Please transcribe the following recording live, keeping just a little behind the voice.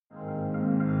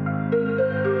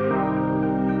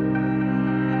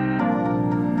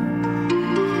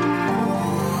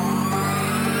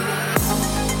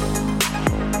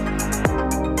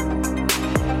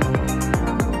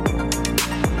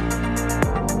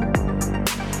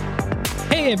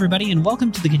Hey, everybody, and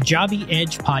welcome to the Kajabi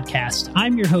Edge podcast.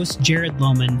 I'm your host, Jared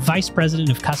Lohman, Vice President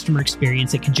of Customer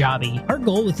Experience at Kajabi. Our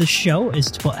goal with this show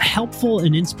is to put helpful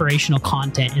and inspirational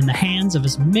content in the hands of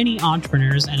as many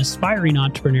entrepreneurs and aspiring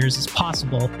entrepreneurs as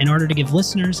possible in order to give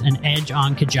listeners an edge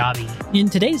on Kajabi. In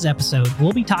today's episode,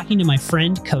 we'll be talking to my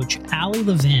friend, Coach Ali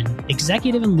Levin,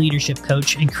 Executive and Leadership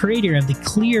Coach and creator of the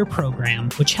CLEAR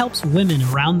program, which helps women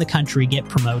around the country get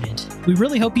promoted. We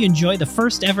really hope you enjoy the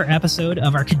first ever episode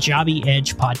of our Kajabi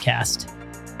Edge podcast.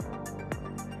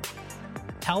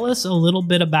 Tell us a little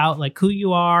bit about who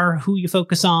you are, who you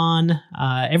focus on,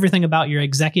 everything about your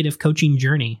executive coaching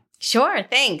journey. Sure,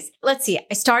 thanks. Let's see.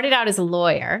 I started out as a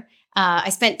lawyer. I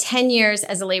spent 10 years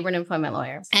as a labor and employment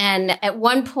lawyer. And at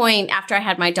one point after I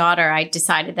had my daughter, I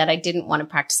decided that I didn't want to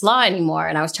practice law anymore.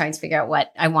 And I was trying to figure out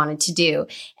what I wanted to do.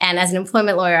 And as an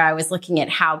employment lawyer, I was looking at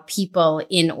how people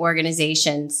in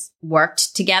organizations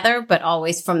worked together, but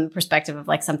always from the perspective of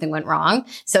something went wrong.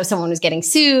 So someone was getting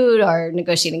sued or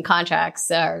negotiating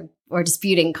contracts or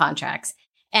disputing contracts.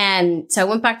 And so I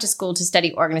went back to school to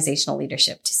study organizational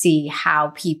leadership to see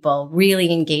how people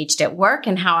really engaged at work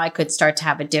and how I could start to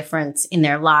have a difference in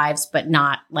their lives, but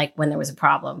not when there was a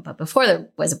problem, but before there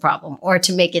was a problem, or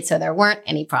to make it so there weren't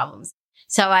any problems.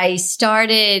 So I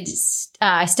studied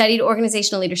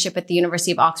organizational leadership at the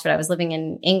University of Oxford. I was living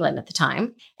in England at the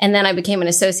time. And then I became an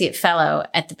associate fellow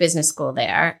at the business school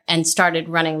there and started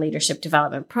running leadership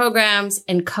development programs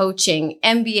and coaching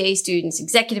MBA students,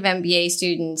 executive MBA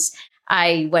students.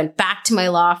 I went back to my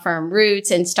law firm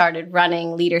roots and started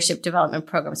running leadership development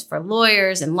programs for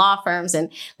lawyers and law firms.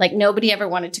 And nobody ever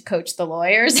wanted to coach the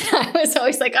lawyers. I was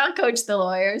always I'll coach the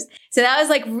lawyers. So that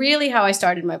was really how I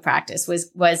started my practice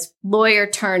was lawyer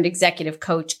turned executive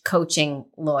coach coaching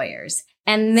lawyers.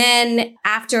 And then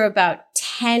after about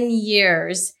 10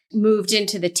 years, moved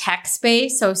into the tech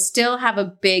space. So still have a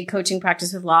big coaching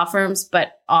practice with law firms,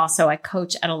 but also I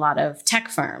coach at a lot of tech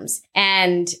firms.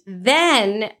 And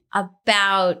then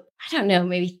about,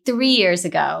 maybe 3 years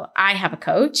ago, I have a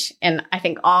coach. And I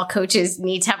think all coaches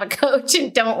need to have a coach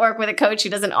and don't work with a coach who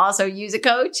doesn't also use a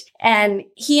coach. And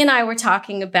he and I were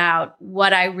talking about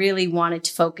what I really wanted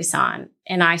to focus on.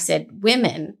 And I said,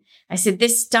 women. I said,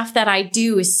 this stuff that I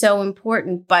do is so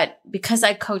important, but because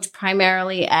I coach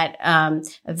primarily at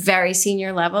a very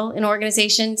senior level in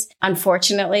organizations,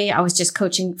 unfortunately, I was just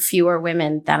coaching fewer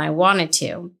women than I wanted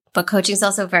to. But coaching is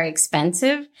also very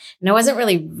expensive, and I wasn't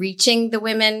really reaching the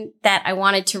women that I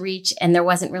wanted to reach, and there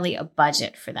wasn't really a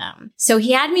budget for them. So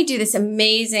he had me do this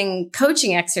amazing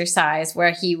coaching exercise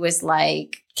where he was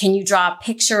like, can you draw a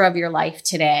picture of your life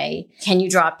today? Can you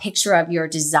draw a picture of your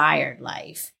desired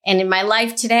life? And in my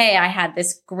life today, I had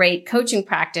this great coaching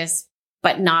practice,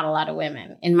 but not a lot of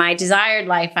women. In my desired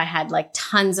life, I had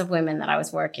tons of women that I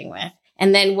was working with.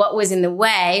 And then what was in the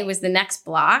way was the next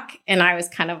block. And I was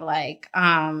kind of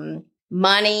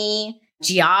money,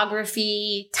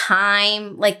 geography,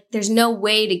 time. There's no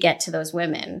way to get to those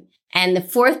women. And the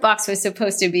fourth box was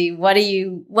supposed to be,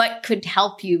 what could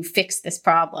help you fix this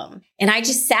problem? And I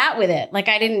just sat with it.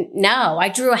 I didn't know. I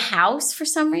drew a house for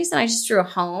some reason. I just drew a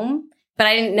home, but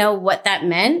I didn't know what that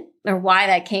meant or why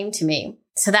that came to me.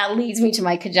 So that leads me to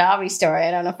my Kajabi story.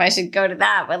 I don't know if I should go to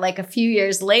that, but a few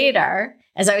years later,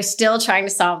 as I was still trying to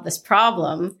solve this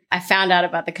problem, I found out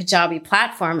about the Kajabi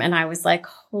platform and I was like,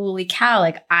 holy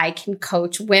cow, I can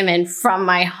coach women from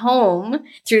my home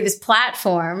through this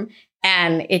platform.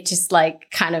 And it just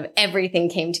kind of everything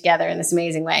came together in this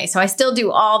amazing way. So I still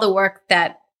do all the work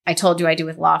that I told you I do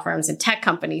with law firms and tech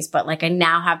companies, but I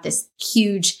now have this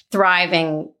huge,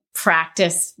 thriving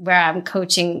practice where I'm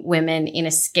coaching women in a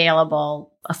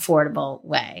scalable, affordable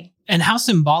way. And how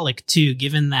symbolic too,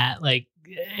 given that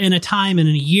in a time and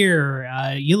in a year,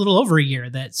 a little over a year,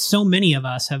 that so many of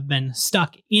us have been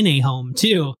stuck in a home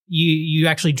too. You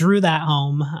actually drew that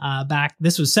home back.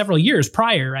 This was several years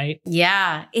prior, right?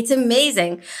 Yeah, it's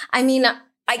amazing. I mean,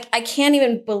 I can't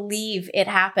even believe it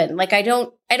happened. I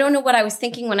don't know what I was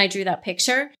thinking when I drew that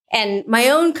picture. And my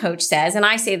own coach says, and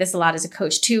I say this a lot as a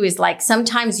coach too, is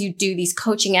sometimes you do these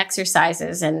coaching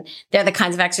exercises, and they're the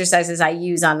kinds of exercises I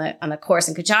use on the course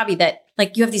in Kajabi that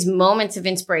you have these moments of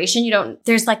inspiration.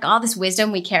 There's all this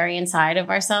wisdom we carry inside of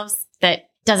ourselves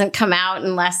that doesn't come out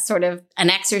unless sort of an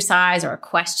exercise or a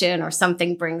question or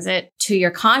something brings it to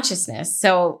your consciousness.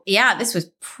 So yeah, this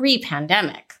was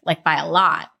pre-pandemic, by a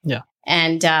lot. Yeah.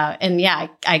 And yeah,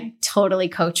 I totally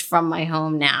coach from my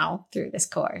home now through this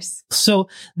course. So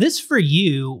this for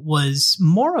you was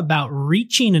more about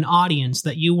reaching an audience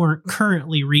that you weren't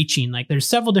currently reaching. Like there's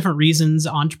several different reasons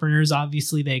entrepreneurs,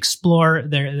 obviously, they explore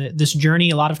this journey.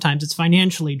 A lot of times it's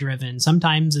financially driven.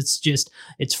 Sometimes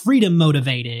it's freedom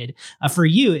motivated. For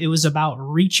you, it was about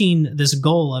reaching this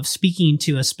goal of speaking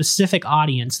to a specific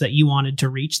audience that you wanted to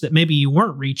reach that maybe you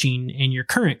weren't reaching in your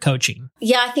current coaching.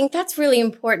 Yeah, I think that's really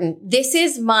important. This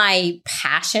is my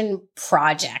passion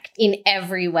project in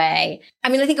every way. I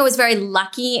mean, I think I was very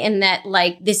lucky in that,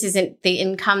 like, this isn't the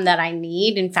income that I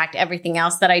need. In fact, everything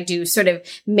else that I do sort of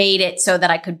made it so that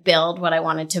I could build what I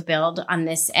wanted to build on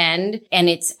this end. And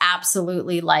it's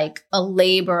absolutely like a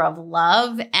labor of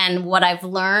love. And what I've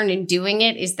learned in doing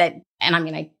it is that, and I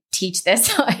mean, I teach this.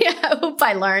 So I hope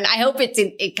I learn. I hope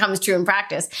it comes true in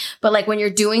practice. But like when you're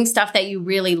doing stuff that you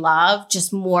really love,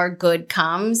 just more good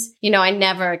comes. You know, I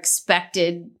never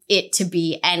expected it to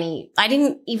be I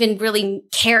didn't even really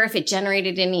care if it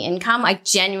generated any income. I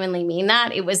genuinely mean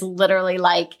that. It was literally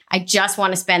like, I just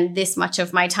want to spend this much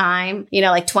of my time, you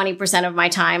know, like 20% of my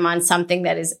time on something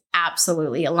that is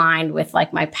absolutely aligned with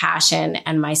like my passion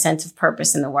and my sense of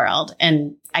purpose in the world.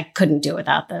 And I couldn't do it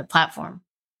without the platform.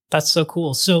 That's so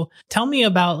cool. So tell me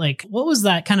about like, what was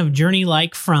that kind of journey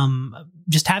like from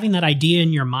just having that idea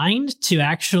in your mind to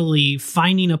actually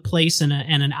finding a place and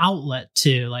an outlet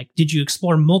to like, did you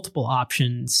explore multiple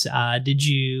options? Did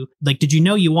you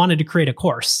know you wanted to create a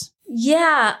course?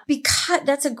 Yeah, because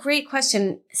that's a great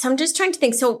question. So I'm just trying to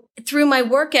think. So through my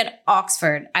work at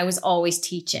Oxford, I was always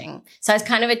teaching. So I was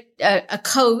kind of a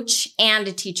coach and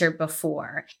a teacher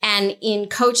before. And in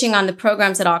coaching on the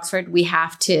programs at Oxford, we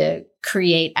have to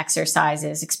create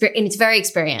exercises, and it's very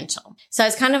experiential. So I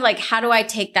was kind of like, how do I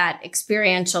take that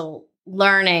experiential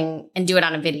learning and do it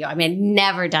on a video? I mean, I'd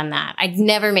never done that. I'd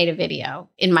never made a video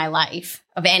in my life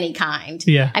of any kind.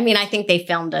 Yeah. I mean, I think they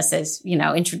filmed us as, you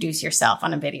know, introduce yourself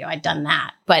on a video. I'd done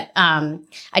that. But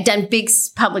I'd done big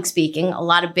public speaking, a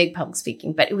lot of big public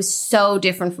speaking, but it was so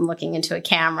different from looking into a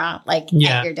camera, like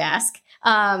at your desk.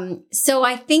 So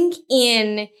I think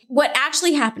what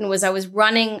actually happened was I was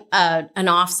running an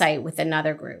offsite with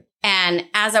another group. And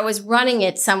as I was running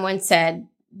it, someone said,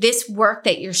 this work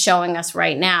that you're showing us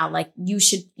right now, like you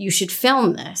should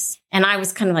film this. And I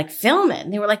was kind of like, film it.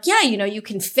 And they were like, yeah, you know, you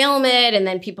can film it and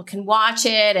then people can watch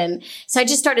it. And so I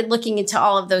just started looking into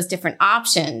all of those different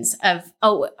options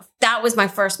that was my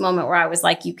first moment where I was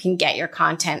like, you can get your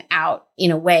content out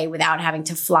in a way without having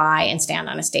to fly and stand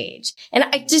on a stage. And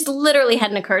it just literally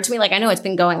hadn't occurred to me. Like, I know it's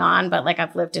been going on, but like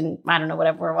I've lived in, I don't know,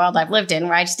 whatever world I've lived in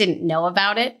where I just didn't know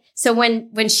about it. So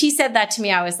when she said that to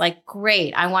me, I was like,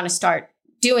 great, I want to start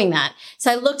doing that.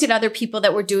 So I looked at other people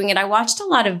that were doing it. I watched a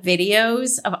lot of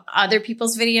videos of other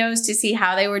people's videos to see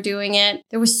how they were doing it.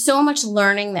 There was so much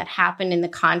learning that happened in the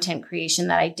content creation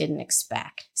that I didn't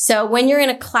expect. So when you're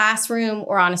in a classroom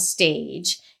or on a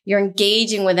stage, you're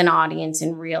engaging with an audience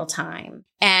in real time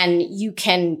and you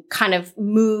can kind of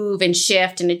move and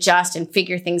shift and adjust and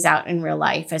figure things out in real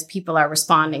life as people are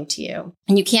responding to you.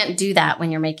 And you can't do that when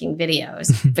you're making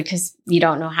videos because you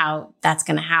don't know how that's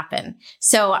going to happen.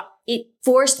 So it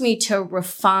forced me to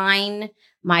refine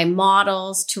my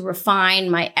models, to refine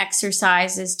my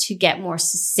exercises, to get more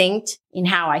succinct in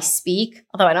how I speak.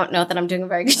 Although I don't know that I'm doing a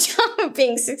very good job of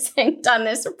being succinct on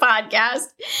this podcast.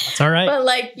 It's all right. But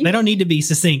like, they don't need to be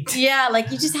succinct. Yeah.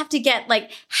 Like you just have to get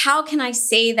like, how can I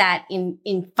say that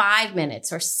in 5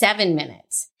 minutes or 7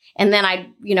 minutes? And then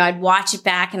I'd watch it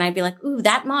back and I'd be like, ooh,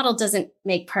 that model doesn't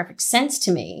make perfect sense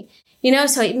to me. You know,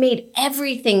 so it made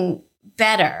everything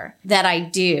better that I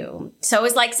do. So it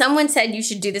was like someone said, you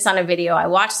should do this on a video. I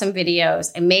watched some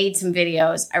videos. I made some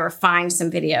videos. I refined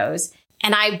some videos.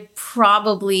 And I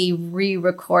probably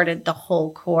re-recorded the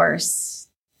whole course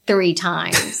 3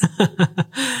 times.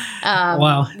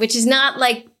 Wow. Which is not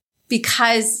like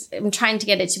because I'm trying to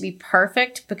get it to be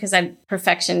perfect because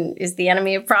perfection is the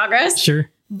enemy of progress. Sure.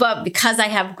 But because I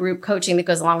have group coaching that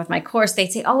goes along with my course, they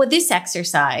say, oh, well, this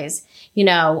exercise, you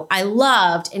know, I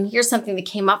loved, and here's something that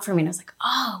came up for me. And I was like,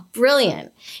 oh,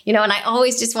 brilliant. You know, and I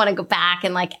always just want to go back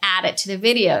and like add it to the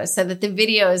videos so that the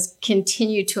videos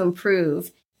continue to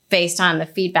improve based on the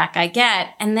feedback I get.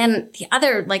 And then the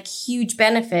other like huge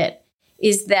benefit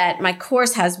is that my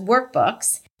course has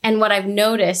workbooks. And what I've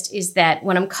noticed is that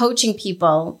when I'm coaching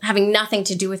people having nothing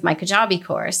to do with my Kajabi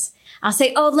course, I'll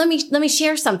say, oh, let me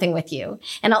share something with you.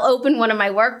 And I'll open one of my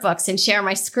workbooks and share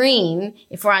my screen.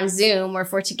 If we're on Zoom or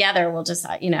if we're together, we'll just,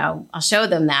 I'll show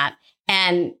them that.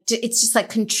 And it's just like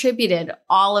contributed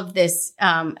all of this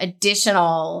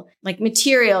additional like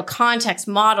material, context,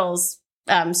 models,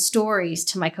 stories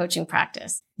to my coaching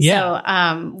practice.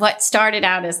 Yeah. So what started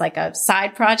out as like a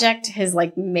side project has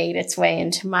like made its way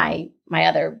into my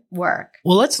other work.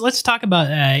 Well, let's talk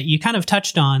about, you kind of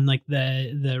touched on like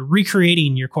the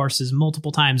recreating your courses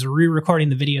multiple times, re-recording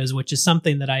the videos, which is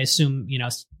something that I assume,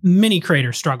 many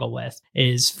creators struggle with,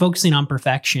 is focusing on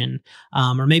perfection,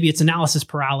 or maybe it's analysis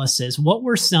paralysis. What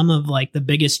were some of like the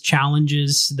biggest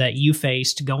challenges that you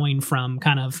faced going from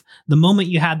kind of the moment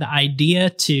you had the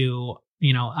idea to,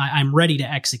 I'm ready to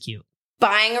execute?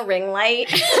 Buying a ring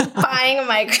light, buying a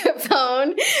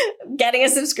microphone, getting a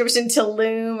subscription to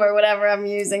Loom or whatever I'm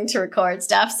using to record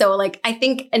stuff. So like, I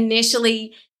think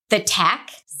initially the tech,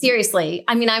 seriously,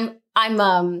 I mean,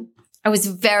 I was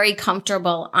very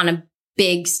comfortable on a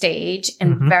big stage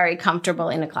and very comfortable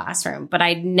in a classroom, but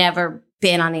I'd never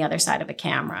been on the other side of a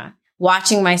camera.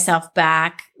 Watching myself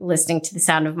back, listening to the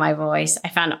sound of my voice, I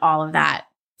found all of that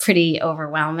pretty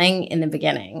overwhelming in the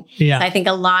beginning. Yeah. So I think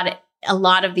a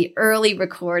lot of the early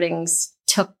recordings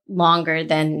took longer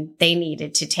than they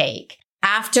needed to take.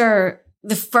 After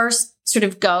the first sort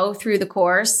of go through the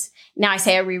course, now I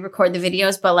say I re-record the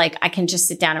videos, but like I can just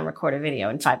sit down and record a video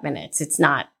in 5 minutes. It's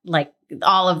not like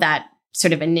all of that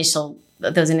sort of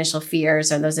those initial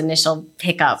fears or those initial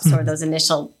hiccups or those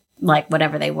initial like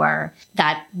whatever they were,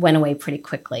 that went away pretty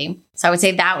quickly. So I would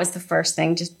say that was the first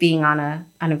thing, just being on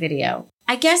a video.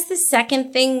 I guess the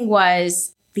second thing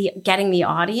was getting the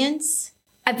audience.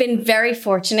 I've been very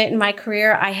fortunate in my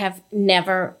career. I have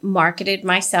never marketed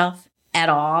myself at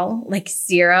all, like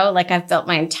zero. Like I've built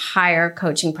my entire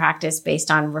coaching practice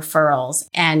based on referrals,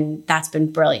 and that's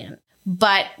been brilliant.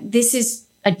 But this is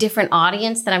a different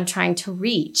audience that I'm trying to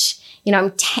reach.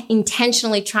 I'm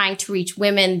intentionally trying to reach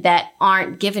women that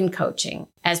aren't given coaching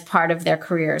as part of their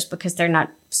careers because they're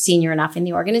not senior enough in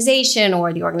the organization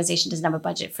or the organization doesn't have a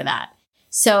budget for that.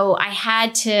 So I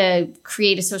had to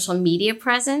create a social media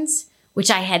presence,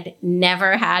 which I had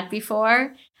never had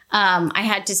before. I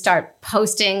had to start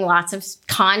posting lots of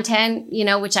content,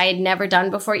 which I had never done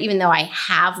before, even though I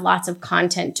have lots of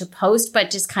content to post,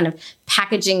 but just kind of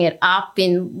packaging it up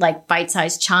in like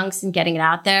bite-sized chunks and getting it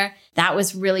out there. That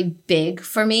was really big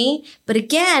for me. But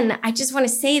again, I just want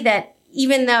to say that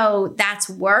even though that's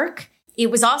work, it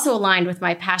was also aligned with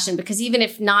my passion, because even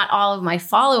if not all of my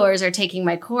followers are taking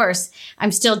my course,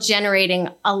 I'm still generating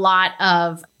a lot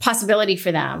of possibility for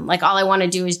them. Like all I want to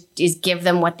do is give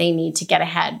them what they need to get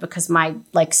ahead, because my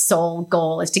like sole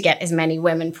goal is to get as many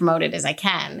women promoted as I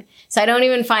can. So I don't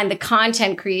even find the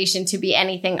content creation to be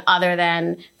anything other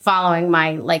than following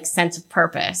my like sense of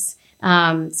purpose.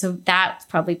 So that's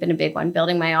probably been a big one,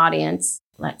 building my audience.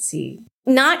 Let's see.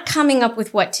 Not coming up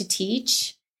with what to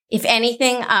teach. If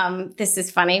anything, this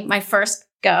is funny. My first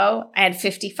go, I had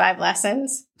 55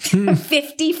 lessons.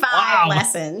 55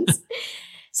 lessons.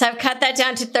 So I've cut that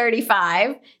down to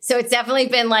 35. So it's definitely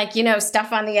been like,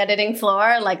 stuff on the editing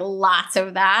floor, like lots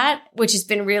of that, which has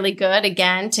been really good,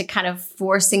 again, to kind of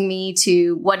forcing me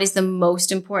to what is the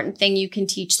most important thing you can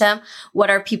teach them? What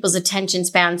are people's attention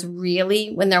spans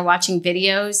really when they're watching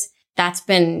videos? That's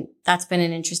been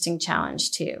an interesting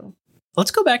challenge too.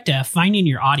 Let's go back to finding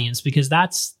your audience, because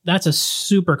that's a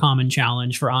super common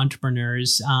challenge for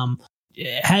entrepreneurs.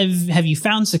 Have you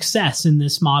found success in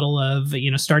this model of,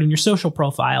 starting your social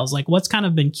profiles? Like what's kind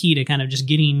of been key to kind of just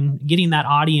getting that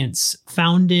audience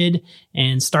founded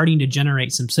and starting to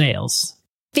generate some sales?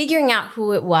 Figuring out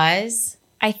who it was.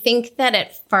 I think that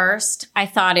at first I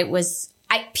thought it was,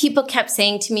 people kept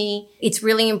saying to me, it's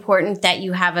really important that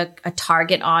you have a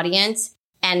target audience,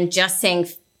 and just saying,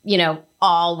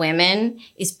 all women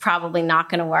is probably not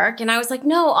going to work. And I was like,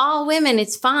 no, all women,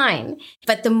 it's fine.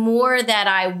 But the more that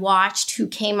I watched who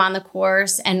came on the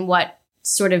course and what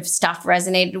sort of stuff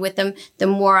resonated with them, the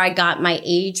more I got my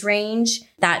age range,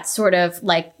 that sort of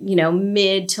like,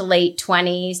 mid to late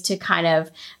 20s to kind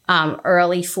of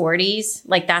early 40s.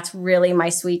 Like that's really my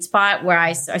sweet spot, where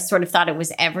I sort of thought it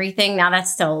was everything. Now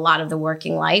that's still a lot of the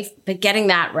working life, but getting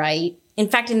that right. In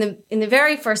fact, in the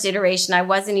very first iteration, I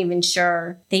wasn't even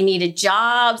sure they needed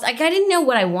jobs. Like I didn't know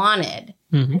what I wanted.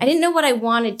 I didn't know what I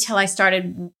wanted till I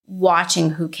started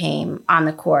watching who came on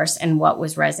the course and what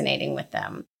was resonating with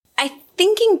them.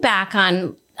 Thinking back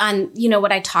on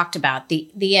what I talked about,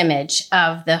 the image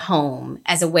of the home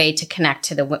as a way to connect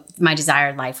to my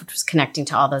desired life, which was connecting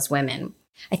to all those women.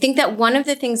 I think that one of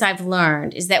the things I've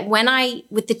learned is that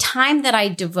with the time that I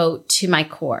devote to my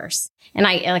course, and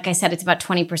like I said, it's about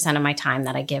 20% of my time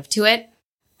that I give to it,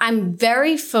 I'm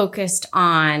very focused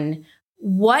on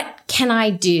what can I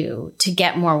do to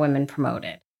get more women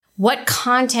promoted? What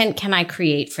content can I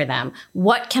create for them?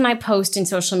 What can I post in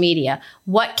social media?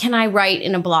 What can I write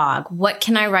in a blog? What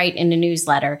can I write in a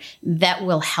newsletter that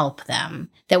will help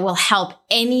them, that will help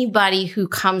anybody who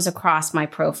comes across my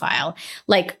profile?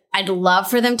 Like, I'd love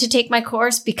for them to take my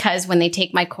course, because when they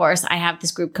take my course, I have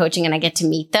this group coaching and I get to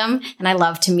meet them, and I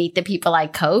love to meet the people I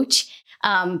coach.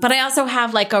 But I also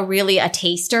have like a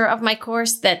taster of my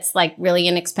course that's like really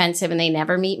inexpensive and they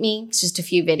never meet me. It's just a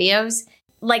few videos.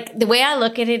 Like, the way I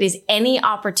look at it is any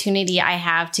opportunity I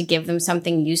have to give them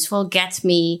something useful gets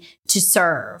me to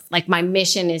serve. Like, my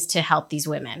mission is to help these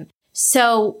women.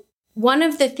 So one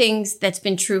of the things that's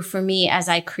been true for me as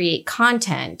I create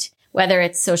content, whether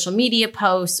it's social media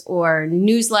posts or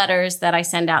newsletters that I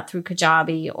send out through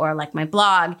Kajabi or like my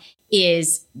blog,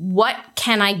 is what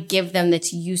can I give them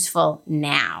that's useful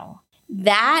now?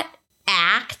 That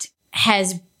act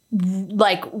has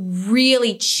like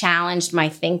really challenged my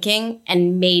thinking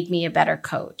and made me a better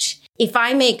coach. If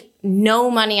I make no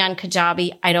money on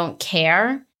Kajabi, I don't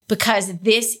care, because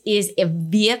this is a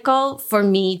vehicle for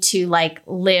me to like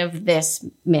live this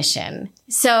mission.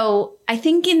 So I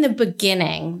think in the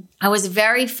beginning, I was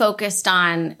very focused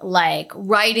on like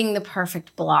writing the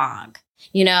perfect blog,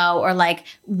 you know, or like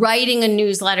writing a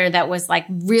newsletter that was like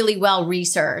really well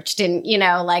researched. And, you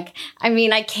know, like, I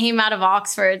mean, I came out of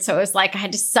Oxford, so it was like I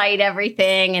had to cite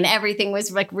everything and everything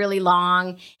was like really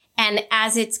long. And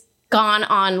as it's gone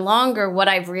on longer, what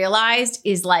I've realized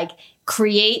is like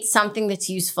create something that's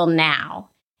useful now.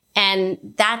 And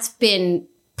that's been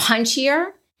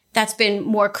punchier, that's been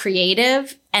more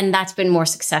creative, and that's been more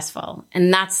successful.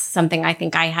 And that's something I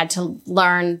think I had to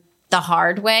learn the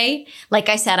hard way. Like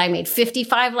I said, I made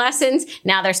 55 lessons.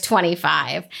 Now there's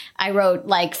 25. I wrote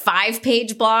like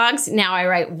 5-page blogs. Now I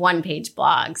write 1-page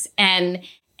blogs. And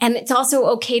it's also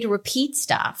okay to repeat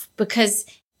stuff, because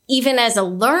even as a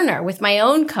learner with my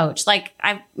own coach, like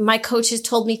my coach has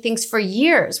told me things for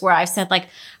years where I've said like,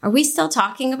 are we still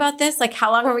talking about this? Like,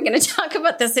 how long are we going to talk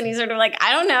about this? And he's sort of like,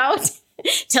 I don't know,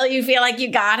 till you feel like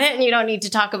you got it and you don't need to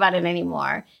talk about it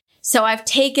anymore. So I've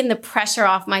taken the pressure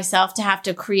off myself to have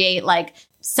to create like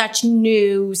such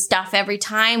new stuff every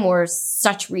time or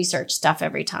such research stuff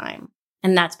every time.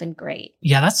 And that's been great.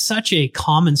 Yeah, that's such a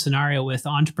common scenario with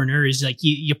entrepreneurs. Like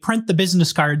you print the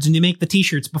business cards and you make the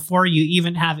t-shirts before you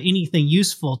even have anything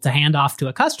useful to hand off to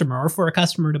a customer or for a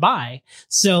customer to buy.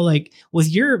 So like with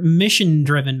your mission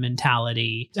driven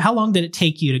mentality, how long did it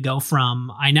take you to go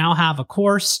from I now have a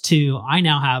course to I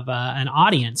now have an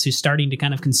audience who's starting to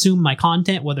kind of consume my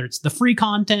content, whether it's the free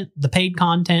content, the paid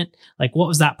content? Like, what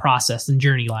was that process and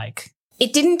journey like?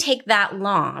 It didn't take that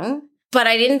long, but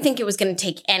I didn't think it was going to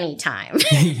take any time.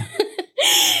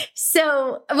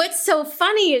 So what's so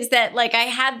funny is that like I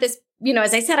had this, you know,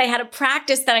 as I said, I had a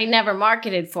practice that I never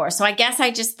marketed for. So I guess I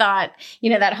just thought, you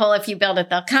know, that whole, if you build it,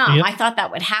 they'll come. Yep. I thought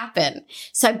that would happen.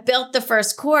 So I built the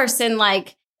first course and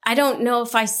like, I don't know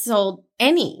if I sold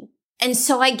any. And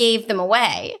so I gave them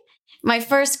away. My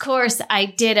first course, I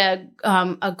did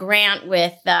a grant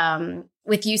with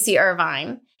UC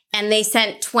Irvine. And they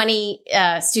sent 20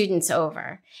 students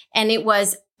over, and it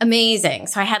was amazing.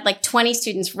 So I had like 20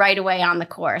 students right away on the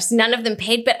course. None of them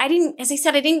paid, but I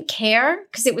didn't care,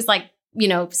 because it was like, you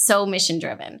know, so mission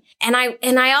driven. And I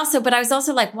was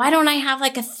also like, why don't I have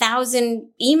like 1,000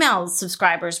 email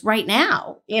subscribers right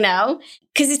now? You know,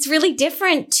 because it's really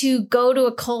different to go to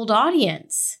a cold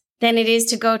audience than it is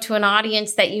to go to an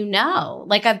audience that you know.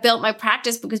 Like, I've built my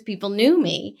practice because people knew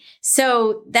me.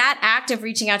 So that act of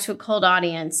reaching out to a cold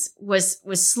audience was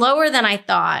slower than I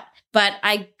thought, but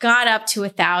I got up to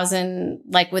 1,000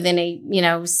 like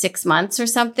within 6 months or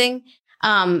something.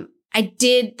 I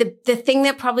did the thing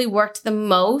that probably worked the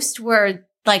most were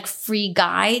like free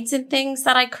guides and things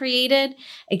that I created.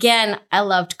 Again, I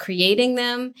loved creating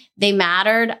them. They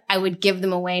mattered. I would give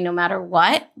them away no matter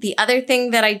what. The other thing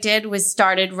that I did was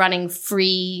started running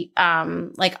free,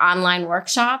 like online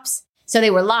workshops. So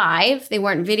they were live. They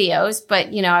weren't videos,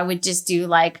 but you know, I would just do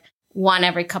like one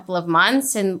every couple of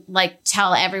months and like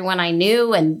tell everyone I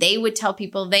knew, and they would tell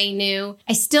people they knew.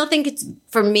 I still think it's,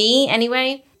 for me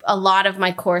anyway, a lot of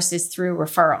my course is through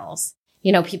referrals.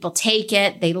 You know, people take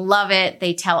it, they love it,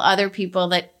 they tell other people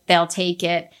that they'll take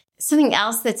it. Something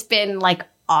else that's been like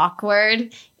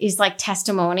awkward is like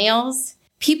testimonials.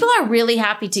 People are really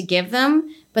happy to give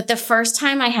them, but the first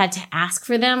time I had to ask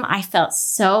for them, I felt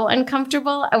so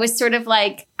uncomfortable. I was sort of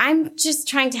like, I'm just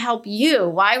trying to help you.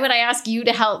 Why would I ask you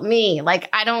to help me? Like,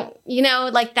 I don't, you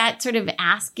know, like that sort of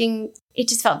asking, it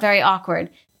just felt very awkward.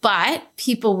 But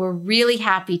people were really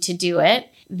happy to do it.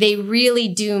 They really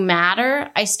do matter.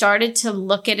 I started to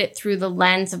look at it through the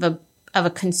lens of of a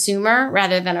consumer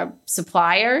rather than a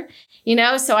supplier,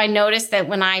 so I noticed that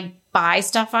when I buy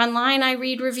stuff online, I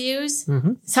read reviews.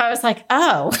 Mm-hmm. So I was like,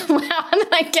 oh, well,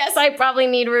 I guess I probably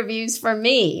need reviews for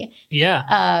me.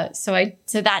 Yeah. So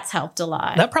that's helped a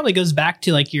lot. That probably goes back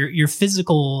to like your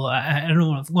physical, I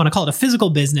don't want to call it a physical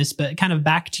business, but kind of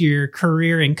back to your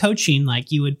career in coaching.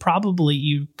 Like you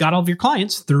got all of your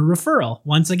clients through referral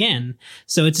once again.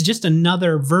 So it's just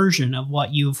another version of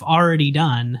what you've already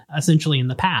done essentially in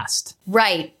the past.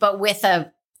 Right. But with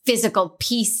a physical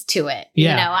piece to it.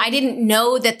 Yeah. I didn't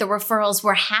know that the referrals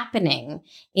were happening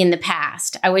in the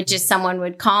past. Someone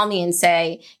would call me and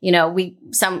say,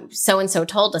 so-and-so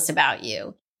told us about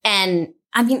you. And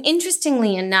I mean,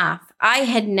 interestingly enough, I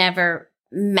had never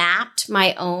mapped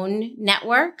my own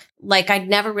network. Like I'd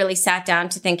never really sat down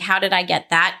to think, how did I get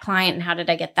that client and how did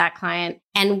I get that client?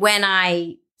 And when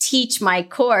I teach my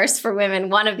course for women,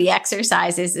 one of the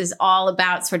exercises is all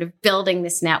about sort of building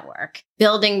this network,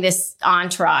 building this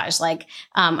entourage. Like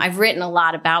I've written a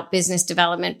lot about business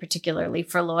development, particularly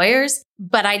for lawyers,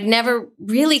 but I'd never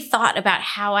really thought about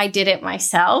how I did it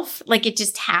myself. Like it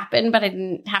just happened, but I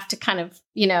didn't have to kind of,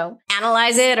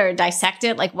 analyze it or dissect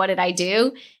it. Like what did I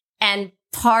do? And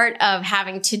part of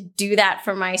having to do that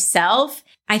for myself,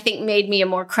 I think made me a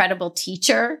more credible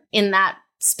teacher in that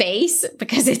space,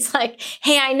 because it's like,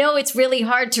 hey, I know it's really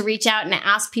hard to reach out and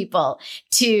ask people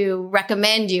to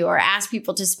recommend you or ask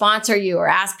people to sponsor you or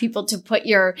ask people to put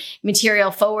your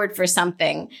material forward for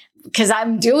something, because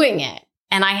I'm doing it.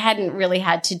 And I hadn't really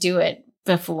had to do it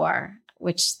before,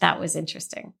 which that was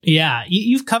interesting. Yeah.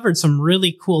 You've covered some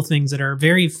really cool things that are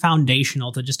very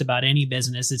foundational to just about any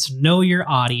business. It's know your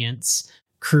audience,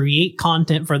 create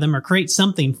content for them or create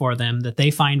something for them that they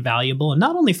find valuable, and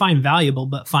not only find valuable,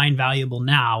 but find valuable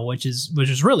now, which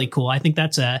is really cool. I think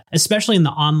that's especially in the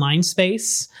online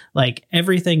space, like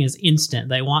everything is instant.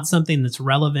 They want something that's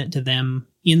relevant to them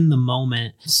in the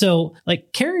moment. So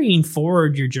like carrying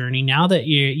forward your journey now that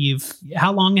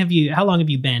how long have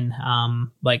you been,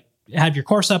 had your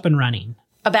course up and running?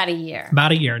 About a year.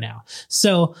 About a year now.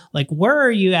 So like, where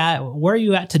are you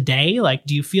at today? Like,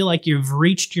 do you feel like you've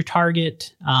reached your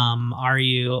target? Are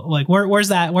you like, where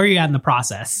are you at in the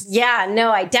process? Yeah, no,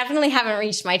 I definitely haven't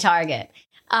reached my target.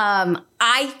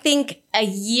 I think a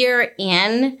year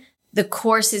in, the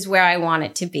course is where I want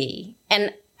it to be.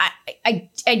 And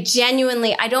I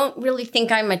genuinely, I don't really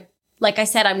think like I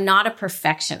said, I'm not a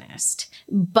perfectionist,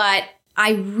 but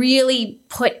I really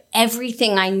put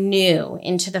everything I knew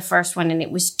into the first one, and it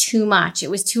was too much.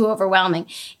 It was too overwhelming.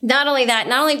 Not only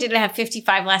did it have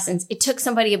 55 lessons, it took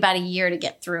somebody about a year to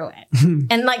get through it.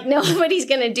 And like, nobody's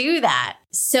going to do that.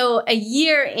 So a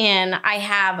year in, I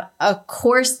have a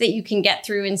course that you can get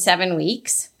through in 7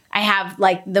 weeks. I have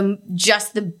like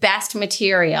just the best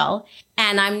material.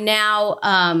 And I'm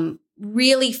now,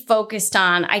 really focused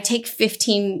on, I take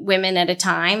 15 women at a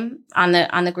time on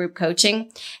the group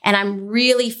coaching. And I'm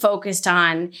really focused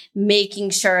on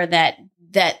making sure that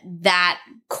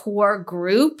core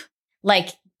group like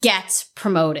gets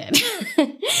promoted.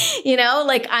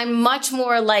 Like I'm much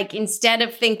more like, instead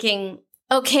of thinking,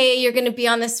 okay, you're going to be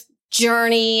on this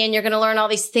journey and you're going to learn all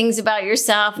these things about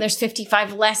yourself, and there's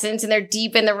 55 lessons and they're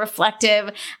deep and they're reflective.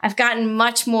 I've gotten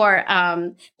much more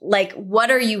like,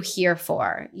 what are you here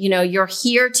for? You're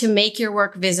here to make your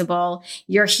work visible.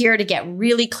 You're here to get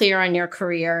really clear on your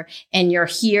career, and you're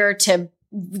here to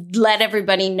let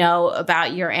everybody know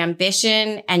about your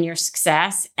ambition and your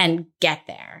success and get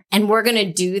there. And we're going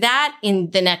to do that in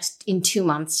 2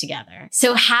 months together.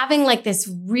 So having like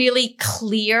this really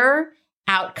clear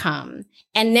outcome.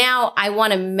 And now I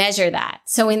want to measure that.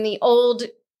 So in the old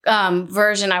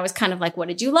version, I was kind of like, what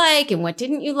did you like? And what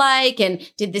didn't you like? And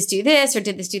did this do this or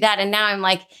did this do that? And now I'm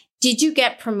like, did you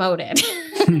get promoted?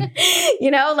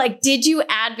 Like, did you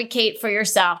advocate for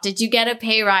yourself? Did you get a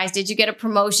pay rise? Did you get a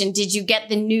promotion? Did you get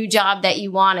the new job that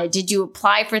you wanted? Did you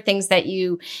apply for things that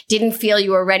you didn't feel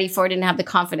you were ready for, didn't have the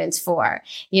confidence for?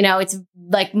 It's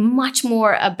like much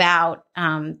more about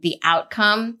the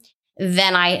outcome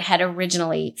than I had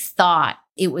originally thought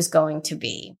it was going to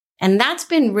be. And that's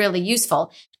been really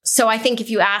useful. So I think if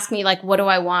you ask me, like, what do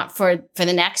I want for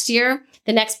the next year?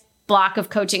 The next block of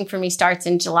coaching for me starts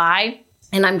in July,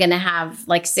 and I'm going to have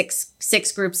like six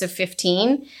groups of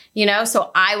 15,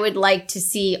 so I would like to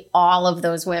see all of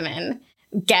those women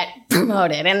get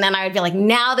promoted. And then I would be like,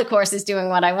 now the course is doing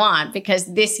what I want,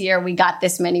 because this year we got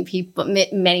this many people,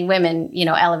 many women,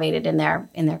 elevated in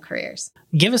their careers.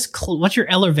 Give us, what's your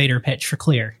elevator pitch for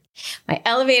Clear? My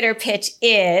elevator pitch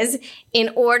is, in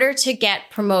order to get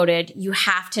promoted, you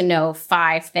have to know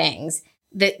 5 things.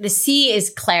 The C is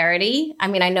clarity. I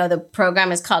mean, I know the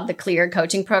program is called the Clear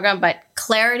Coaching Program, but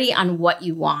clarity on what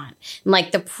you want.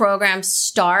 Like the program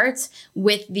starts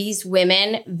with these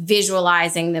women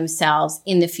visualizing themselves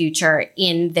in the future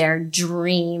in their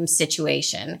dream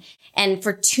situation. And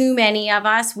for too many of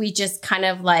us, we just kind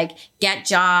of like get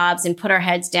jobs and put our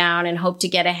heads down and hope to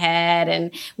get ahead.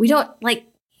 And we don't like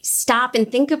stop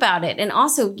and think about it. And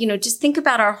also, just think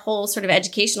about our whole sort of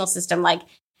educational system. Like,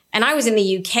 and I was in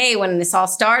the UK when this all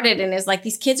started, and it's like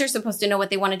these kids are supposed to know what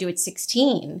they want to do at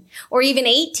 16 or even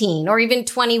 18 or even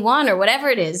 21 or whatever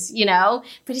it is,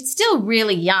 but it's still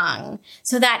really young.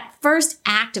 So that first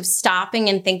act of stopping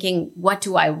and thinking, what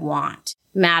do I want,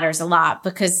 matters a lot,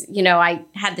 because, I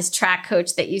had this track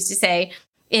coach that used to say,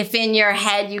 if in your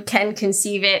head you can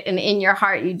conceive it and in your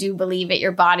heart you do believe it,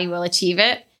 your body will achieve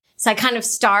it. So I kind of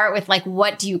start with like,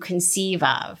 what do you conceive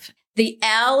of? The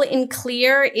L in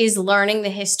Clear is learning the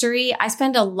history. I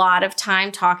spend a lot of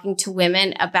time talking to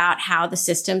women about how the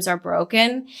systems are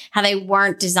broken, how they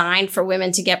weren't designed for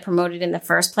women to get promoted in the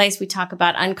first place. We talk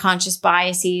about unconscious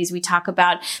biases. We talk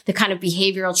about the kind of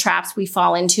behavioral traps we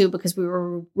fall into because we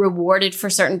were rewarded for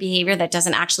certain behavior that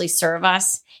doesn't actually serve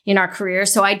us in our career.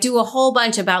 So I do a whole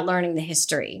bunch about learning the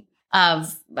history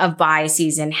of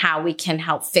biases and how we can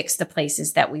help fix the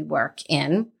places that we work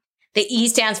in. The E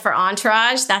stands for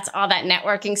entourage. That's all that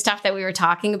networking stuff that we were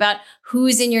talking about.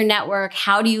 Who's in your network?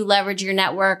 How do you leverage your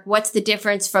network? What's the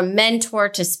difference from mentor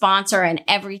to sponsor and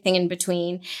everything in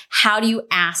between? How do you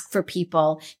ask for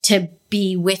people to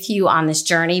be with you on this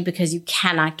journey? Because you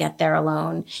cannot get there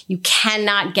alone. You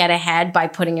cannot get ahead by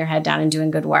putting your head down and doing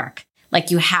good work.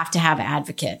 Like you have to have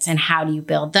advocates. And how do you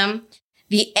build them?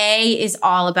 The A is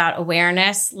all about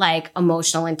awareness, like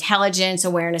emotional intelligence,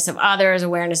 awareness of others,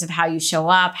 awareness of how you show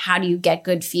up. How do you get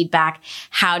good feedback?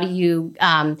 How do you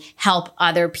help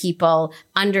other people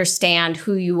understand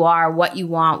who you are, what you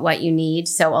want, what you need?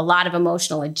 So a lot of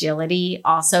emotional agility,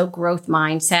 also growth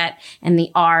mindset. And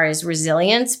the R is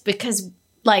resilience, because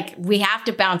like we have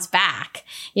to bounce back,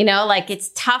 like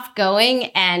it's tough going.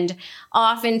 And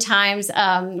oftentimes,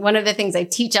 one of the things I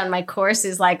teach on my course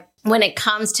is like, when it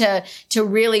comes to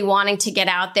really wanting to get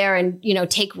out there and,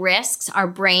 take risks, our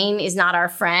brain is not our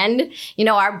friend.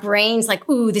 Our brain's like,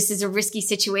 ooh, this is a risky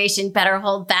situation. Better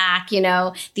hold back. The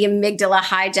amygdala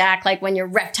hijack, like when your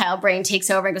reptile brain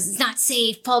takes over and goes, it's not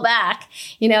safe, pull back,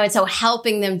 and so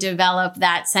helping them develop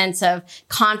that sense of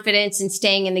confidence and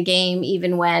staying in the game,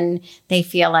 even when they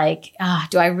feel like,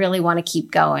 do I really want to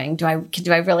keep going? Do I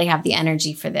really have the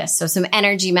energy for this? So some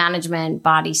energy management,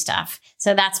 body stuff.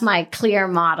 So that's my Clear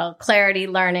model: clarity,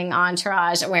 learning,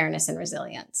 entourage, awareness, and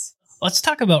resilience. Let's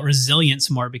talk about resilience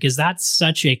more, because that's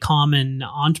such a common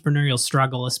entrepreneurial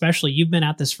struggle, especially you've been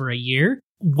at this for a year.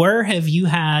 Where have you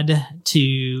had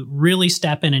to really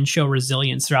step in and show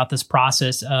resilience throughout this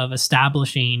process of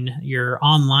establishing your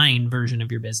online version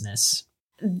of your business?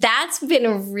 That's been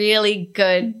a really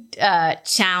good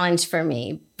challenge for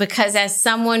me, because as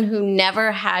someone who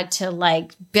never had to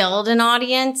like build an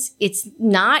audience, it's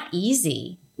not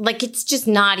easy. Like it's just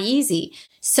not easy.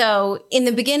 So in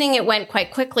the beginning, it went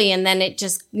quite quickly, and then it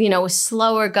just, was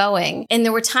slower going. And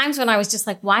there were times when I was just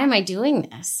like, why am I doing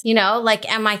this?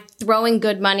 Like, am I throwing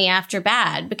good money after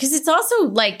bad? Because it's also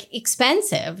like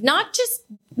expensive, not just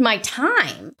my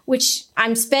time, which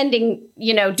I'm spending,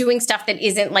 doing stuff that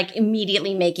isn't like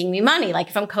immediately making me money. Like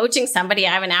if I'm coaching somebody,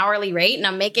 I have an hourly rate and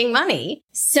I'm making money.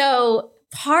 So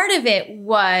part of it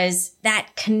was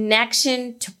that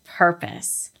connection to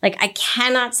purpose. Like I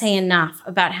cannot say enough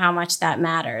about how much that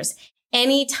matters.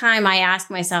 Anytime I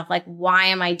ask myself, like, why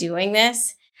am I doing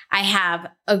this? I have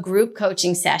a group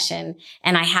coaching session,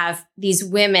 and I have these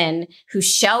women who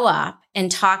show up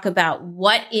and talk about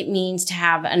what it means to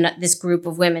have this group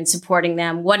of women supporting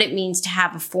them, what it means to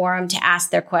have a forum to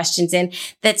ask their questions in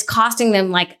that's costing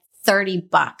them like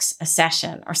 $30 a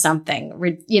session or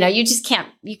something.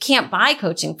 You can't buy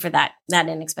coaching for that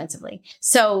inexpensively.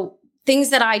 So things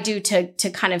that I do to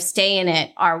kind of stay in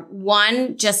it are,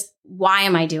 one, just why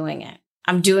am I doing it?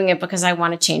 I'm doing it because I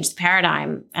want to change the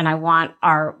paradigm, and I want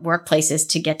our workplaces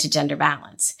to get to gender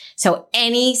balance. So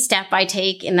any step I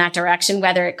take in that direction,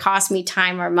 whether it costs me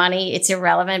time or money, it's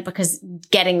irrelevant, because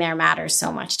getting there matters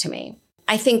so much to me.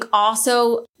 I think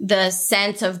also the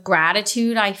sense of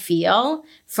gratitude I feel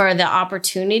for the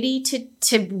opportunity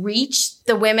to reach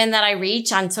the women that I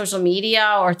reach on social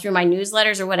media or through my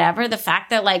newsletters or whatever. The fact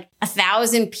that like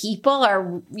 1,000 people are,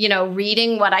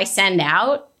 reading what I send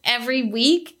out every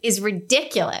week is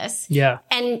ridiculous. Yeah.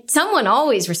 And someone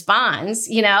always responds,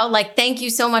 like, thank you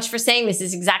so much for saying this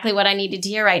is exactly what I needed to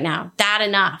hear right now. That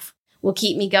enough will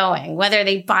keep me going. Whether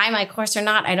they buy my course or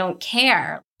not, I don't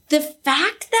care. the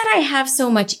fact that I have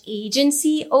so much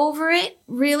agency over it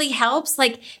really helps.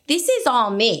 Like, this is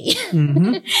all me.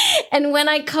 Mm-hmm. And when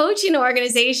I coach in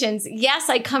organizations, yes,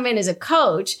 I come in as a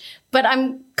coach, but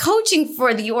I'm coaching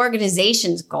for the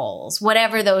organization's goals,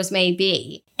 whatever those may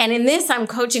be. And in this, I'm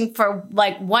coaching for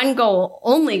like one goal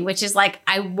only, which is like,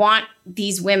 I want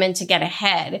these women to get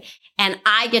ahead. And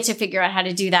I get to figure out how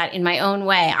to do that in my own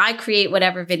way. I create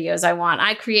whatever videos I want.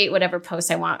 I create whatever posts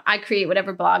I want. I create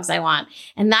whatever blogs I want.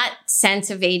 And that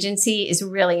sense of agency is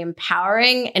really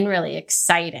empowering and really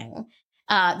exciting.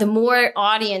 The more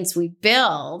audience we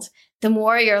build, the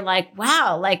more you're like,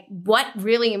 wow, like what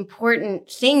really important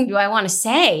thing do I want to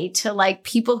say to like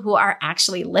people who are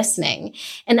actually listening?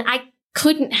 And I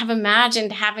couldn't have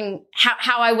imagined having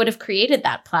how I would have created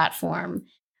that platform,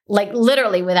 like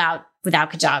literally without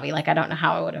Kajabi. Like, I don't know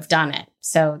how I would have done it.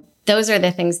 So those are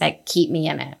the things that keep me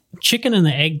in it. Chicken and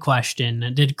the egg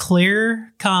question. Did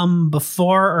Clear come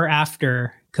before or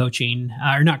after coaching?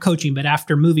 Or not coaching, but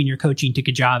after moving your coaching to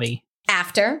Kajabi?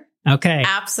 After. Okay.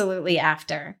 Absolutely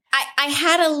after. I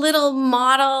had a little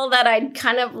model that I'd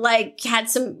kind of like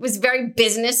was very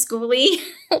business schooly.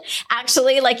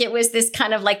 Actually, like it was this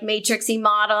kind of like matrixy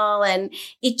model, and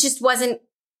it just wasn't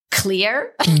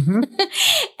clear. Mm-hmm.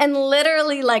 And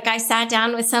literally, like, I sat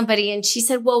down with somebody and she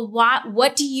said, well,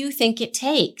 what do you think it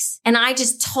takes? And I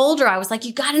just told her, I was like,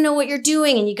 you got to know what you're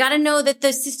doing, and you got to know that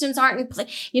the systems aren't in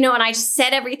place, and I just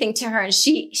said everything to her, and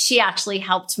she actually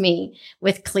helped me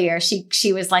with Clear.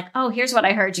 She was like, oh, here's what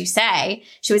I heard you say.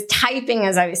 She was typing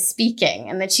as I was speaking,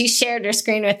 and then she shared her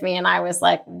screen with me, and I was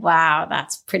like, wow,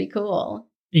 that's pretty cool.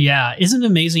 Yeah. Isn't it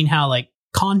amazing how like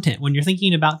content, when you're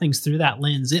thinking about things through that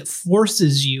lens, it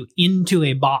forces you into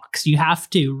a box. You have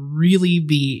to really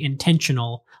be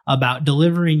intentional about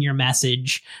delivering your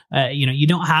message. You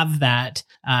don't have that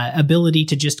ability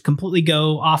to just completely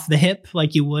go off the hip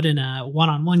like you would in a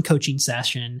one-on-one coaching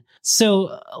session.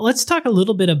 So let's talk a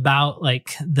little bit about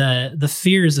like the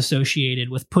fears associated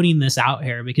with putting this out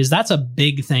here, because that's a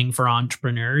big thing for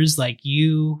entrepreneurs. Like,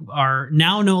 you are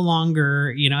now no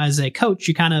longer, as a coach,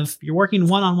 you're working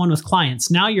one-on-one with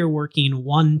clients. Now you're working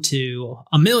 1 to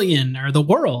 1 million, or the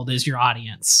world is your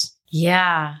audience.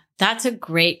 Yeah, that's a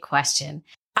great question.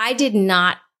 I did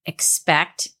not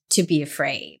expect to be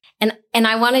afraid. And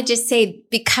I want to just say,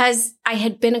 because I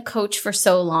had been a coach for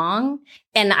so long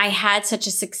and I had such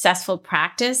a successful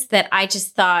practice, that I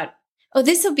just thought, oh,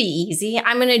 this will be easy.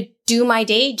 I'm going to do my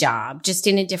day job just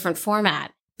in a different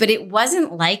format. But it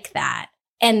wasn't like that.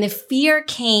 And the fear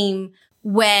came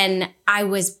when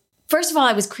first of all,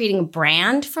 I was creating a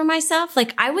brand for myself.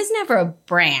 Like, I was never a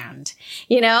brand,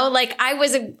 like I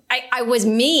was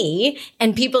me,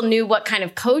 and people knew what kind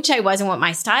of coach I was and what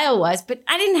my style was, but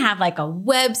I didn't have like a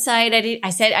website.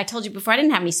 I told you before, I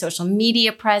didn't have any social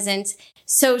media presence.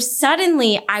 So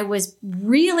suddenly I was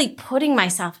really putting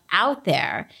myself out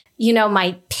there,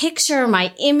 my picture,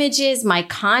 my images, my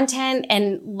content,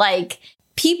 and like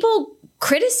people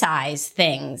criticize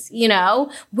things,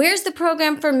 where's the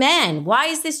program for men? Why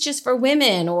is this just for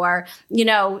women? Or,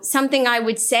 something I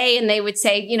would say, and they would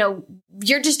say,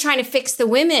 you're just trying to fix the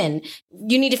women.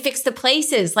 You need to fix the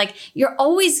places. Like, you're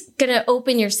always going to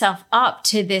open yourself up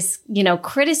to this,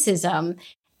 criticism.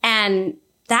 And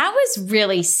that was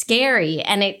really scary.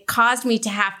 And it caused me to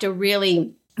have to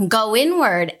really go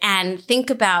inward and think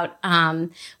about,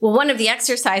 one of the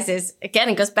exercises, again,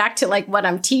 it goes back to like what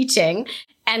I'm teaching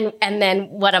and then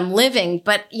what I'm living.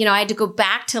 But, I had to go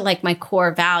back to like my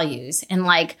core values and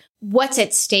like, what's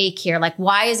at stake here? Like,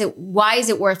 why is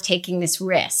it worth taking this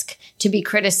risk to be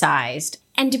criticized?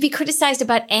 And to be criticized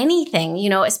about anything,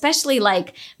 especially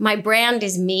like my brand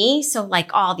is me. So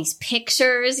like all these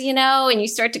pictures, and you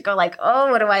start to go like,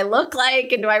 oh, what do I look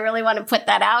like? And do I really want to put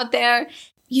that out there?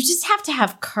 You just have to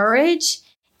have courage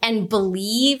and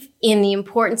believe in the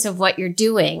importance of what you're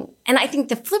doing. And I think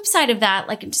the flip side of that,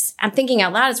 like I'm thinking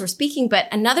out loud as we're speaking, but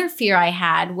another fear I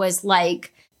had was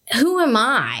like, who am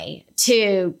I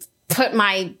to put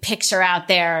my picture out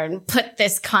there and put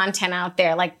this content out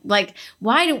there? Like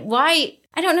why,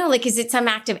 I don't know, like, is it some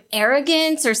act of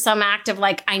arrogance or some act of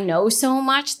like, I know so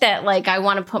much that like, I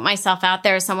want to put myself out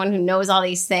there as someone who knows all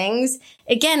these things?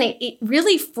 Again, it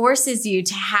really forces you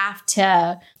to have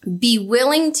to be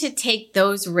willing to take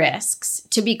those risks,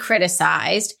 to be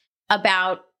criticized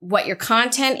about what your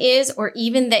content is, or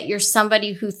even that you're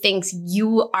somebody who thinks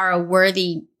you are a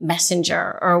worthy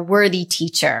messenger or a worthy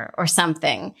teacher or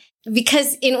something.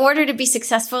 Because in order to be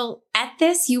successful at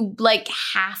this, you like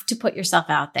have to put yourself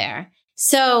out there.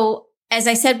 So as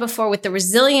I said before, with the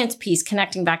resilience piece,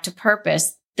 connecting back to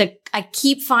purpose, I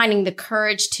keep finding the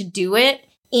courage to do it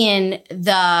in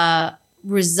the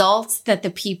results that the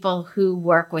people who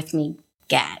work with me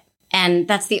get. And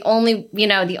that's the only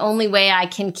way I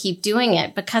can keep doing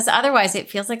it, because otherwise it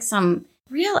feels like some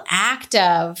real act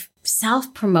of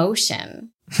self-promotion,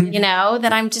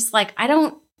 that I'm just like, I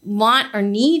don't want or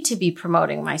need to be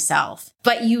promoting myself,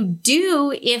 but you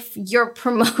do if you're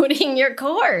promoting your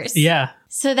course. Yeah.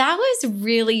 So that was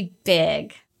really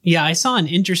big. Yeah, I saw I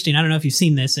don't know if you've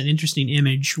seen this, an interesting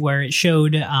image where it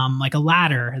showed like a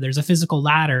ladder. There's a physical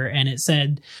ladder, and it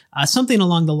said something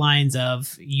along the lines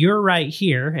of, you're right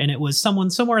here. And it was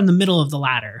someone somewhere in the middle of the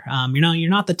ladder. You're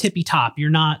not the tippy top. You're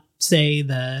not, say,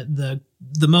 the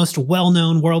most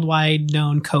well-known, worldwide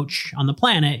known coach on the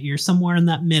planet. You're somewhere in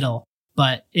that middle.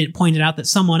 But it pointed out that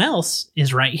someone else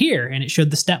is right here, and it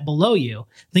showed the step below you.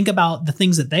 Think about the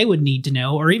things that they would need to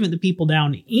know, or even the people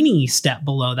down any step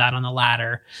below that on the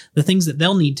ladder, the things that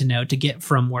they'll need to know to get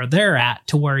from where they're at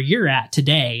to where you're at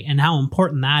today, and how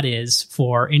important that is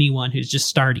for anyone who's just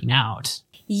starting out.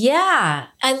 Yeah,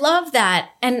 I love that.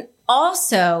 And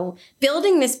also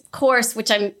building this course, which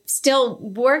I'm still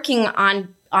working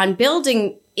on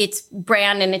building its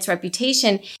brand and its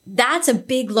reputation, that's a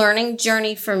big learning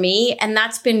journey for me. And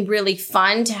that's been really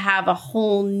fun to have a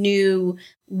whole new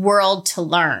world to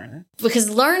learn, because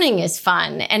learning is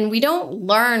fun. And we don't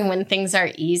learn when things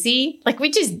are easy. Like, we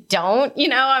just don't, you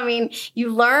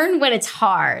learn when it's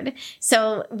hard.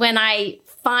 So when I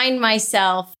find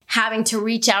myself having to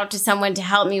reach out to someone to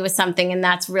help me with something, and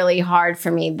that's really hard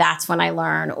for me, that's when I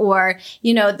learn. Or,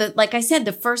 like I said,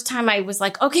 the first time I was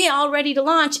like, okay, all ready to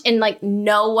launch, and like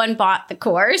no one bought the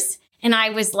course. And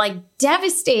I was like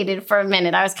devastated for a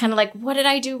minute. I was kind of like, what did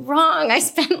I do wrong? I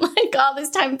spent like all this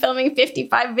time filming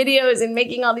 55 videos and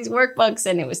making all these workbooks,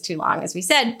 and it was too long, as we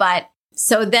said. But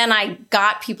so then I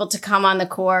got people to come on the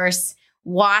course,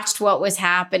 watched what was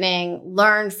happening,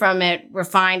 learned from it,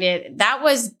 refined it. That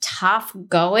was tough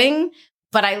going,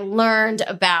 but I learned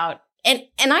about, and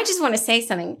I just want to say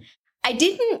something. I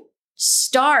didn't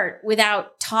start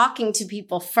without talking to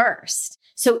people first.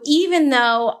 So even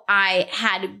though I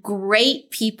had great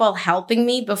people helping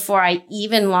me before I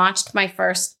even launched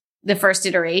the first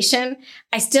iteration,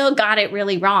 I still got it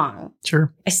really wrong.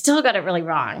 Sure. I still got it really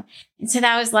wrong. And so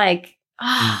that was like,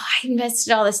 I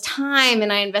invested all this time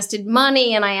and I invested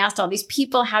money and I asked all these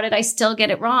people, how did I still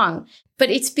get it wrong? But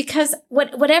it's because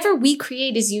whatever we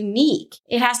create is unique.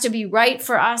 It has to be right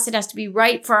for us. It has to be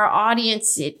right for our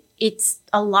audience. It's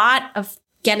a lot of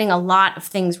getting a lot of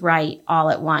things right all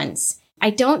at once. I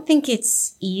don't think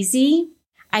it's easy.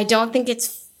 I don't think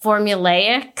it's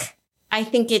formulaic. I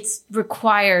think it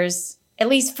requires, at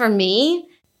least for me,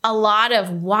 a lot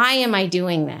of, why am I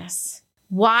doing this?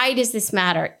 Why does this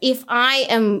matter? If I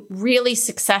am really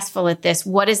successful at this,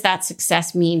 what does that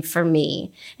success mean for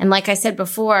me? And like I said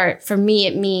before, for me,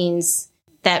 it means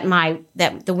that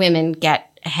the women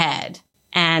get ahead.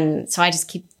 And so I just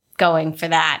keep going for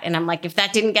that. And I'm like, if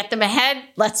that didn't get them ahead,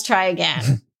 let's try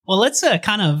again. Well, let's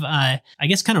kind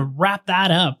of wrap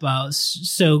that up.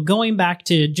 So going back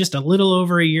to just a little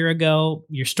over a year ago,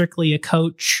 you're strictly a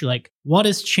coach. Like, what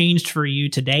has changed for you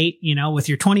to date? With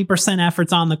your 20%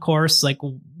 efforts on the course, like,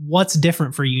 what's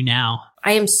different for you now?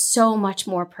 I am so much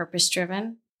more purpose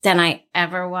driven than I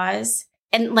ever was.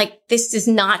 And like, this is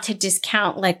not to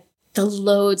discount like the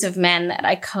loads of men that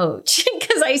I coach,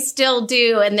 because I still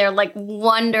do. And they're like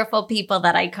wonderful people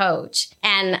that I coach.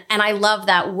 And I love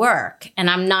that work, and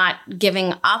I'm not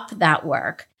giving up that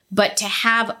work. But to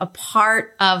have a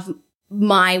part of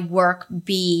my work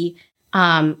be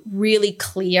really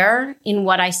clear in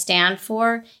what I stand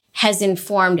for has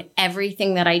informed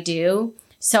everything that I do.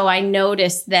 So I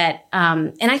noticed that,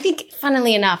 and I think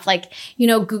funnily enough, like,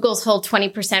 Google's whole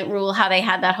 20% rule, how they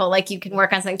had that whole, like, you can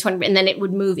work on something 20, and then it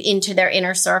would move into their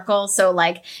inner circle. So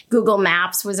like Google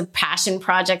Maps was a passion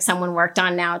project someone worked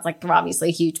on. Now it's like obviously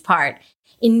a huge part.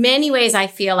 In many ways, I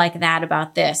feel like that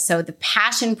about this. So the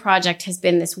passion project has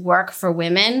been this work for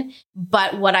women,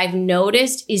 but what I've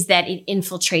noticed is that it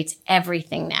infiltrates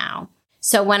everything now.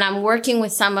 So when I'm working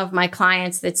with some of my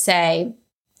clients that say,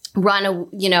 run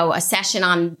a session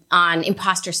on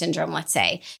imposter syndrome, let's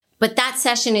say, but that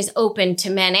session is open to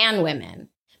men and women.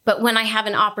 But when I have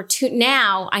an opportunity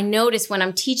now, I notice when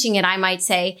I'm teaching it, I might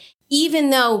say, even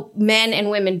though men and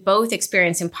women both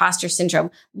experience imposter syndrome,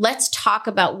 let's talk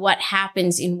about what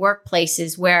happens in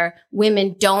workplaces where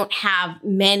women don't have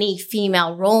many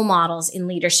female role models in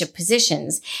leadership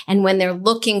positions. And when they're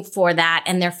looking for that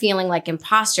and they're feeling like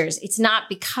imposters, it's not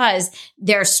because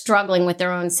they're struggling with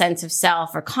their own sense of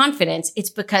self or confidence. It's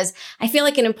because I feel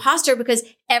like an imposter because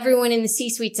everyone in the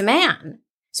C-suite's a man.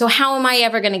 So how am I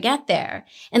ever going to get there?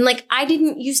 And like, I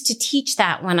didn't used to teach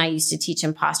that when I used to teach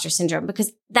imposter syndrome,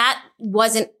 because that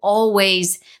wasn't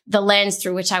always the lens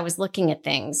through which I was looking at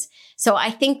things. So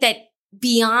I think that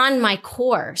beyond my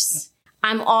course,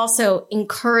 I'm also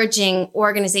encouraging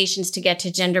organizations to get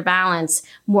to gender balance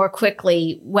more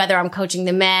quickly, whether I'm coaching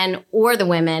the men or the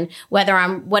women,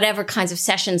 whatever kinds of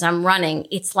sessions I'm running.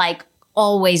 It's like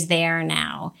always there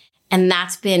now. And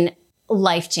that's been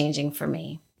life-changing for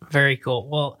me. Very cool.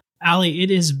 Well, Ali, it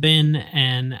has been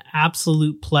an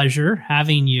absolute pleasure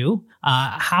having you.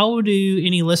 How do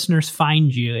any listeners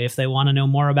find you if they want to know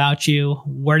more about you?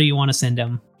 Where do you want to send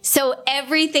them? So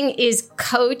everything is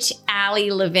Coach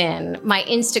Ali Levin. My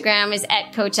Instagram is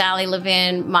at Coach Ali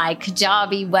Levin. My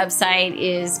Kajabi website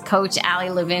is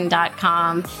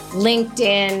CoachAliLevin.com.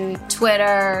 LinkedIn,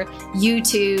 Twitter,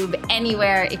 YouTube,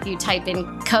 anywhere. If you type in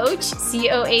Coach,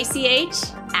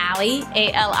 COACH, Ali,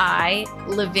 ALI,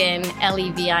 Levin,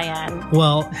 LEVIN.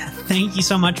 Well, thank you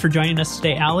so much for joining us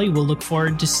today, Ali. We'll look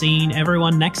forward to seeing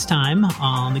everyone next time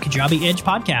on the Kajabi Edge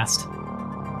podcast.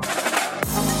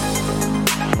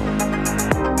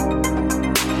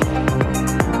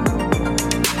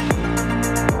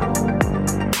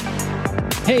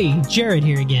 Hey, Jared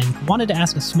here again. Wanted to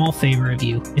ask a small favor of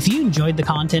you. If you enjoyed the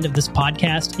content of this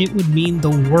podcast, it would mean the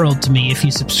world to me if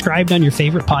you subscribed on your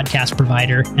favorite podcast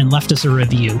provider and left us a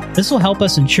review. This will help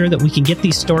us ensure that we can get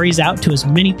these stories out to as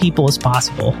many people as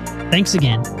possible. Thanks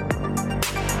again.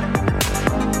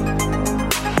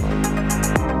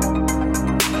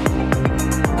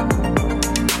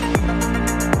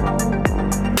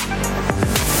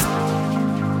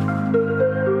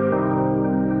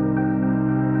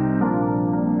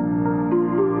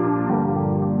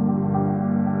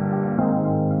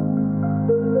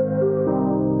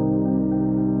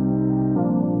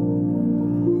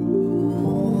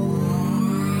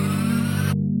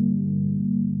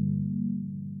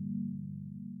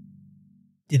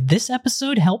 Did this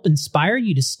episode help inspire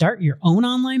you to start your own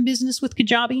online business with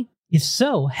Kajabi? If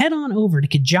so, head on over to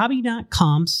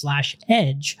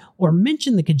kajabi.com/edge or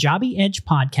mention the Kajabi Edge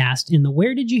podcast in the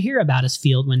Where Did You Hear About Us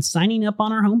field when signing up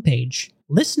on our homepage.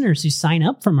 Listeners who sign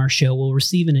up from our show will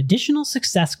receive an additional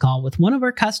success call with one of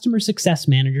our customer success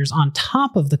managers on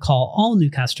top of the call all new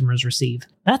customers receive.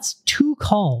 That's 2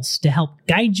 calls to help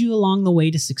guide you along the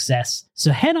way to success.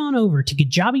 So head on over to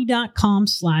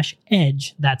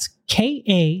kajabi.com/edge. That's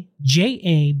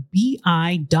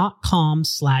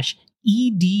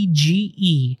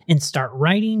KAJABI.com/EDGE and start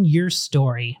writing your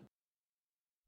story.